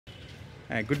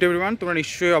Good day everyone. তোমরা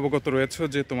নিশ্চয়ই অবগত রয়েছো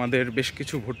যে তোমাদের বেশ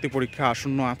কিছু ভর্তি পরীক্ষা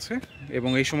আসন্ন আছে এবং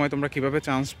এই সময় তোমরা কিভাবে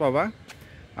চান্স পাবা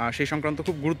সেই সংক্রান্ত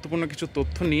খুব গুরুত্বপূর্ণ কিছু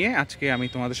তথ্য নিয়ে আজকে আমি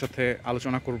তোমাদের সাথে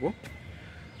আলোচনা করব।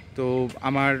 তো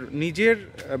আমার নিজের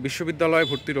বিশ্ববিদ্যালয়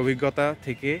ভর্তির অভিজ্ঞতা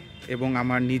থেকে এবং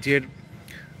আমার নিজের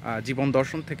জীবন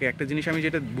দর্শন থেকে একটা জিনিস আমি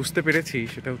যেটা বুঝতে পেরেছি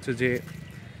সেটা হচ্ছে যে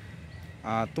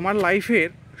তোমার লাইফের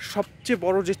সবচেয়ে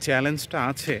বড় যে চ্যালেঞ্জটা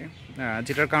আছে,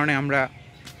 যেটার কারণে আমরা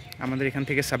আমাদের এখান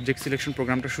থেকে সাবজেক্ট সিলেকশন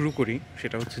প্রোগ্রামটা শুরু করি,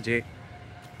 সেটা হচ্ছে যে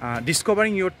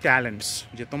ডিসকভারিং ইউর ট্যালেন্টস,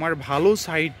 যে তোমার ভালো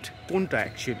সাইড কোনটা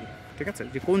অ্যাকচুয়ালি, ঠিক আছে,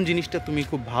 যে কোন জিনিসটা তুমি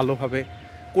খুব ভালোভাবে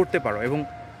করতে পারো। এবং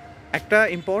একটা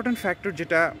ইম্পর্ট্যান্ট ফ্যাক্টর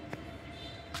যেটা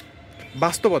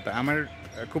বাস্তবতা, আমার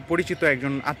খুব পরিচিত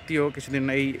একজন আত্মীয়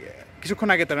কিছুক্ষণ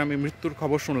আগে তার আমি মৃত্যুর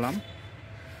খবর শুনলাম।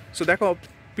 সো দেখো,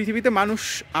 পৃথিবীতে মানুষ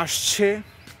আসছে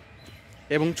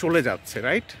এবং চলে যাচ্ছে,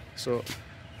 right? So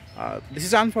this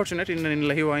is unfortunate, inna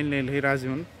lillahi wa inna ilaihi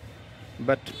raji'un,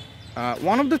 but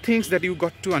one of the things that you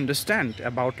got to understand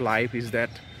about life is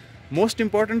that most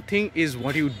important thing is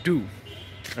what you do.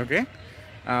 Okay,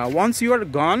 once you are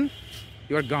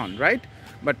gone, right?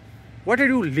 But what are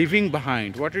you leaving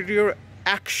behind? What are your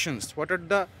actions? What are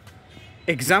the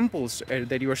examples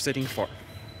that you are setting for?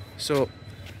 So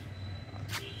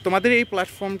তোমাদের এই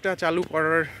প্ল্যাটফর্মটা চালু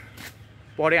করার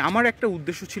পরে আমার একটা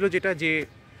উদ্দেশ্য ছিল, যেটা যে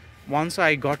once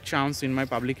I got chance in my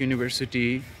public university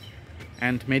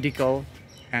and medical,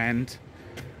 and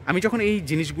আমি যখন এই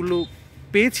জিনিসগুলো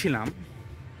পেয়েছিলাম,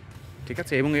 ঠিক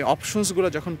আছে, এবং এই অপশনসগুলো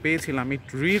যখন পেয়েছিলাম, ইট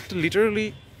literally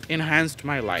enhanced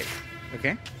my life.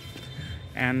 Okay,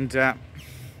 and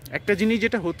একটা জিনিস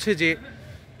যেটা হচ্ছে যে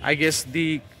I guess the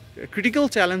critical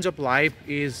challenge of life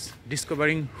is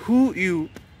discovering who you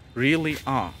really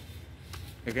R.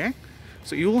 Okay,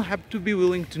 so you will have to B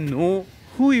willing to know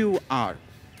who you are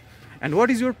and what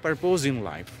is your purpose in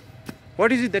life, what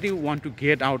is it that you want to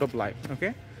get out of life.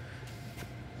 Okay,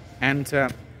 and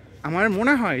আমার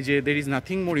মনে হয় যে there is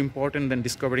nothing more important than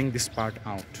discovering this part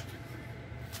out,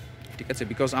 ঠিক আছে,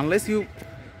 because unless you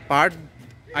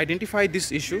identify this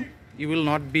issue, you will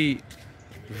not be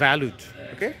valued,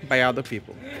 okay, by other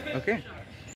people. Okay.